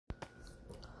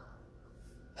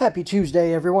Happy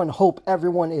Tuesday, everyone. Hope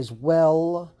everyone is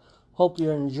well. Hope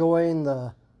you're enjoying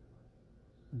the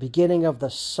beginning of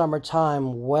the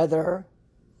summertime weather.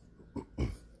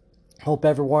 Hope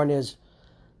everyone is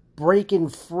breaking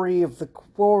free of the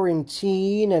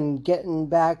quarantine and getting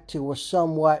back to a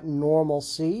somewhat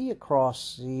normalcy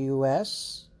across the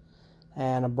U.S.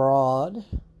 and abroad.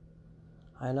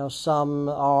 I know some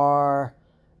are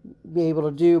be able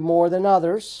to do more than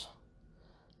others.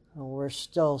 We're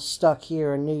still stuck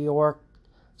here in New York,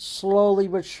 slowly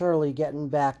but surely getting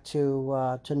back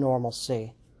to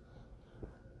normalcy.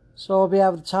 So we'll be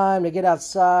having time to get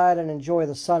outside and enjoy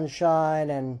the sunshine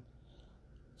and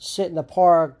sit in the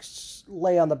park,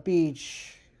 lay on the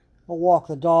beach, or walk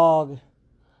the dog.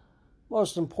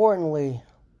 Most importantly,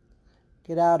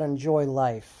 get out and enjoy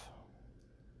life.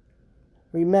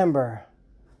 Remember,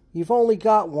 you've only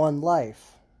got one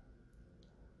life.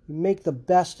 You make the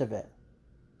best of it.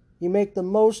 You make the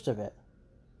most of it.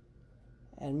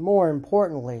 And more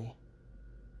importantly,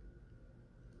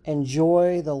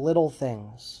 enjoy the little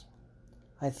things.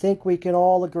 I think we can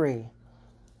all agree,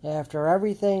 after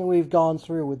everything we've gone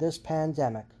through with this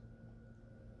pandemic,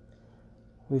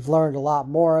 we've learned a lot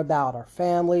more about our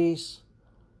families,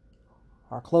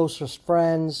 our closest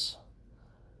friends,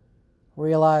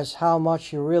 realize how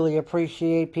much you really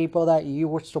appreciate people that you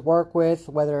used to work with,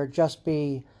 whether it just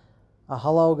be a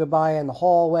hello, goodbye in the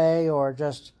hallway, or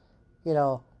just,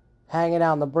 hanging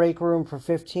out in the break room for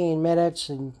 15 minutes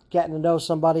and getting to know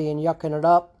somebody and yucking it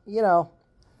up.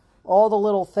 All the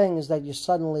little things that you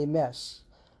suddenly miss.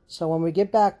 So when we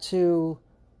get back to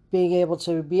being able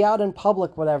to be out in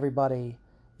public with everybody,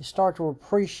 you start to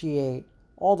appreciate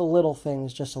all the little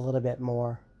things just a little bit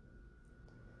more.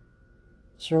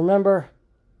 So remember,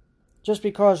 just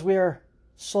because we're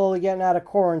slowly getting out of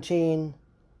quarantine,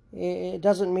 it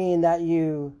doesn't mean that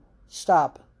you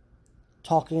stop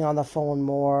talking on the phone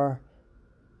more,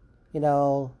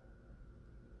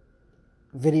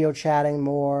 video chatting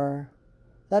more.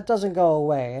 That doesn't go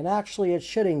away, and actually it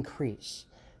should increase.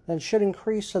 And it should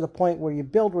increase to the point where you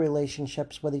build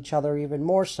relationships with each other even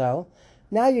more so.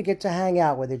 Now you get to hang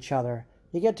out with each other.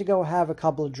 You get to go have a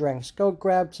couple of drinks, go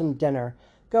grab some dinner,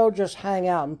 go just hang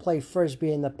out and play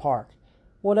frisbee in the park.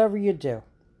 Whatever you do,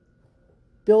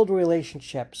 build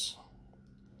relationships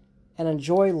and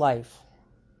enjoy life.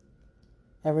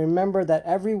 And remember that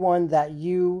everyone that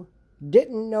you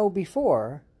didn't know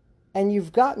before, and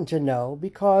you've gotten to know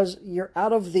because you're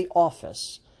out of the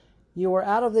office. You were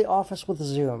out of the office with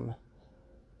Zoom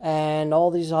and all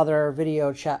these other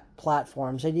video chat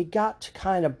platforms, and you got to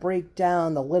kind of break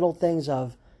down the little things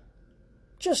of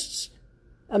just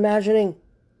imagining,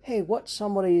 hey, what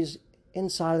somebody's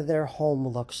inside of their home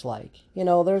looks like.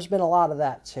 There's been a lot of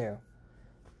that too.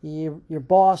 Your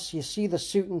boss, you see the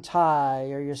suit and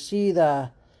tie, or you see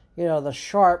the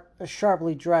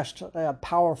sharply dressed,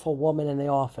 powerful woman in the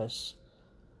office.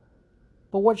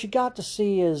 But what you got to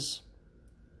see is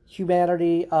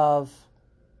humanity of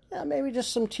maybe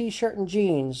just some t-shirt and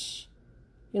jeans.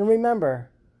 Remember,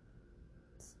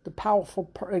 the powerful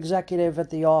executive at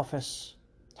the office.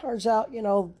 Turns out,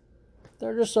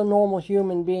 they're just a normal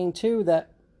human being too that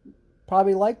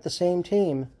probably like the same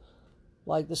team,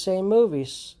 like the same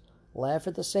movies, laugh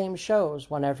at the same shows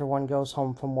when everyone goes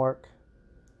home from work.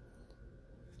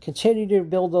 Continue to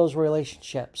build those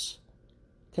relationships.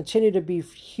 Continue to be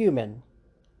human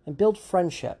and build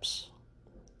friendships.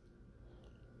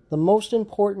 The most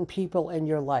important people in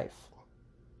your life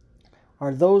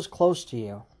are those close to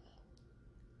you.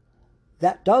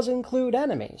 That does include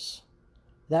enemies.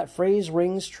 That phrase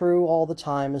rings true all the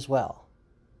time as well.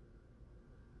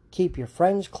 Keep your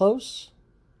friends close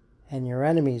and your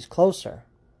enemies closer.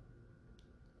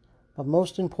 But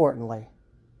most importantly,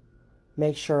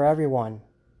 make sure everyone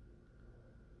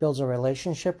builds a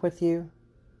relationship with you,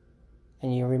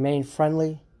 and you remain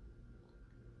friendly,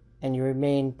 and you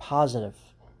remain positive.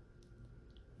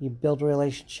 You build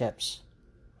relationships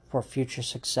for future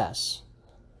success.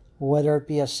 Whether it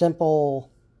be a simple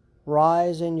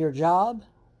rise in your job,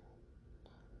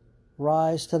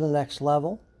 rise to the next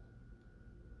level,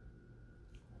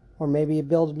 or maybe you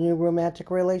build a new romantic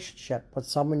relationship with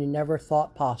someone you never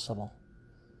thought possible.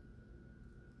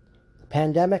 The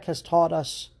pandemic has taught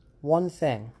us one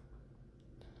thing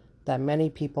that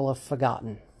many people have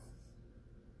forgotten.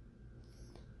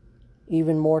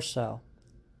 Even more so,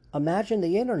 imagine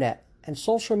the internet and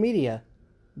social media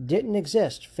didn't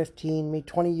exist 15, maybe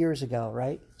 20 years ago,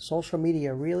 right? Social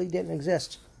media really didn't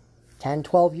exist 10,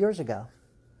 12 years ago.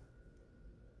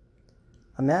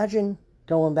 Imagine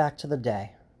going back to the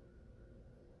day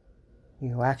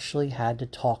you actually had to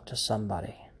talk to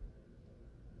somebody.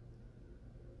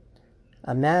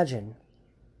 Imagine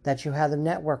that you had to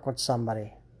network with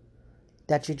somebody,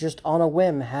 that you just on a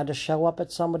whim had to show up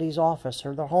at somebody's office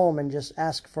or their home and just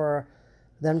ask for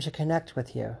them to connect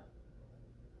with you.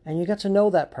 And you got to know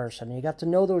that person. You got to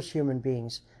know those human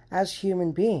beings as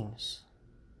human beings.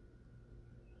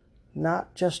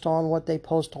 Not just on what they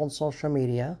post on social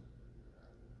media.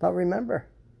 But remember,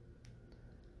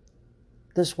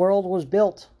 this world was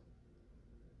built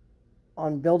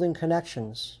on building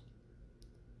connections.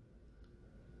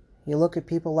 You look at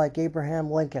people like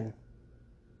Abraham Lincoln,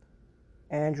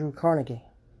 Andrew Carnegie,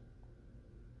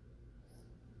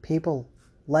 people,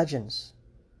 legends.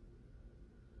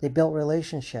 They built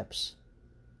relationships.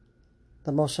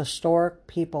 The most historic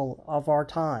people of our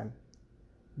time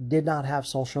did not have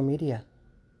social media.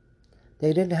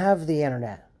 They didn't have the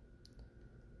internet.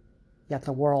 Yet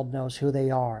the world knows who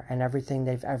they are and everything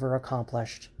they've ever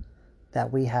accomplished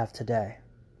that we have today.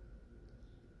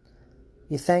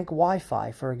 You thank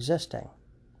Wi-Fi for existing.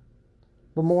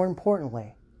 But more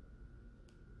importantly,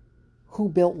 who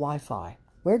built Wi-Fi?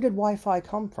 Where did Wi-Fi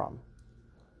come from?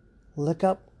 Look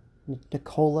up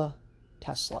Nikola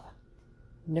Tesla.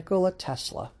 Nikola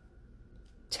Tesla.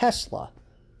 Tesla,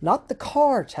 not the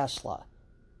car Tesla.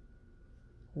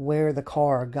 Where the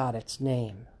car got its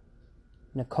name.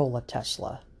 Nikola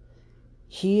Tesla.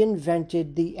 He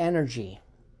invented the energy,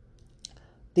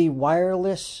 the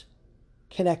wireless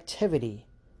connectivity.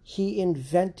 He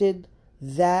invented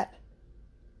that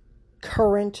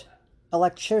current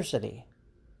electricity,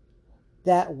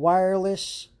 that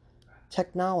wireless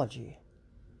technology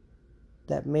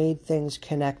that made things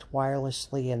connect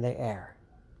wirelessly in the air.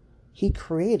 He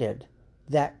created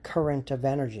that current of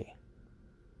energy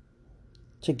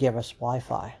to give us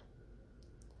Wi-Fi.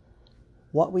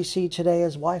 What we see today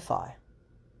as Wi-Fi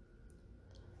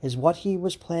is what he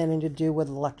was planning to do with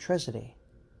electricity,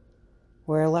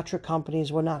 where electric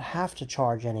companies would not have to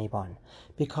charge anyone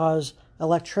because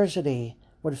electricity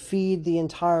would feed the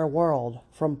entire world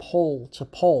from pole to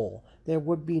pole. There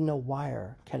would be no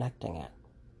wire connecting it.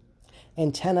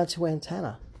 Antenna to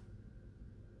antenna,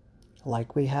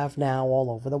 like we have now all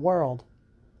over the world.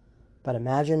 But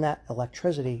imagine that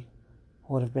electricity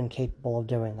would have been capable of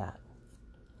doing that.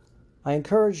 I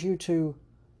encourage you to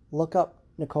look up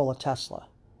Nikola Tesla,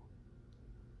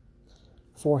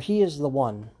 for he is the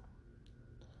one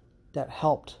that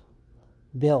helped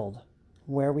build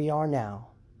where we are now,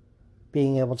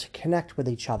 being able to connect with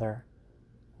each other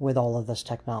with all of this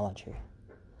technology.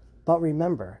 But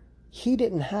remember, he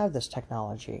didn't have this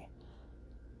technology.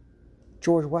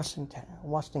 George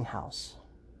Westinghouse,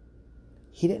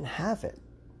 he didn't have it.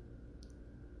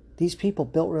 These people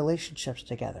built relationships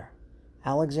together.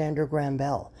 Alexander Graham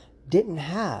Bell didn't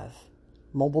have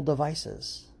mobile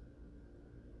devices.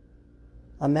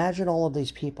 Imagine all of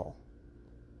these people.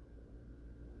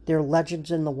 They're legends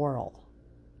in the world,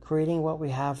 creating what we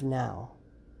have now.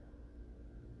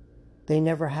 They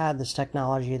never had this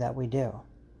technology that we do.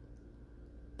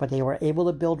 But they were able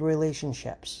to build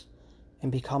relationships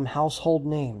and become household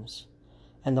names.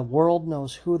 And the world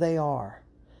knows who they are.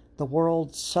 The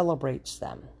world celebrates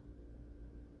them.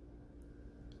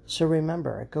 So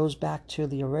remember, it goes back to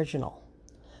the original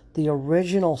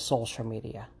social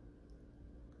media.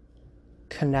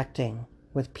 Connecting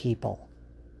with people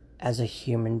as a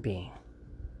human being.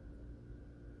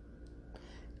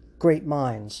 Great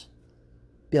minds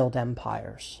build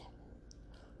empires.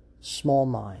 Small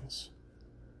minds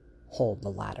hold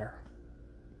the ladder.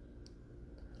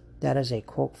 That is a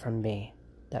quote from me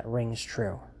that rings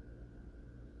true.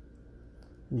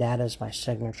 That is my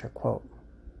signature quote.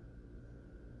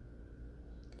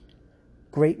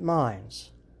 Great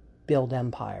minds build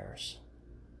empires.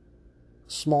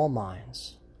 Small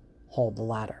minds hold the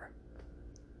ladder.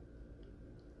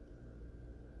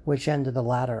 Which end of the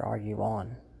ladder are you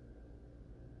on?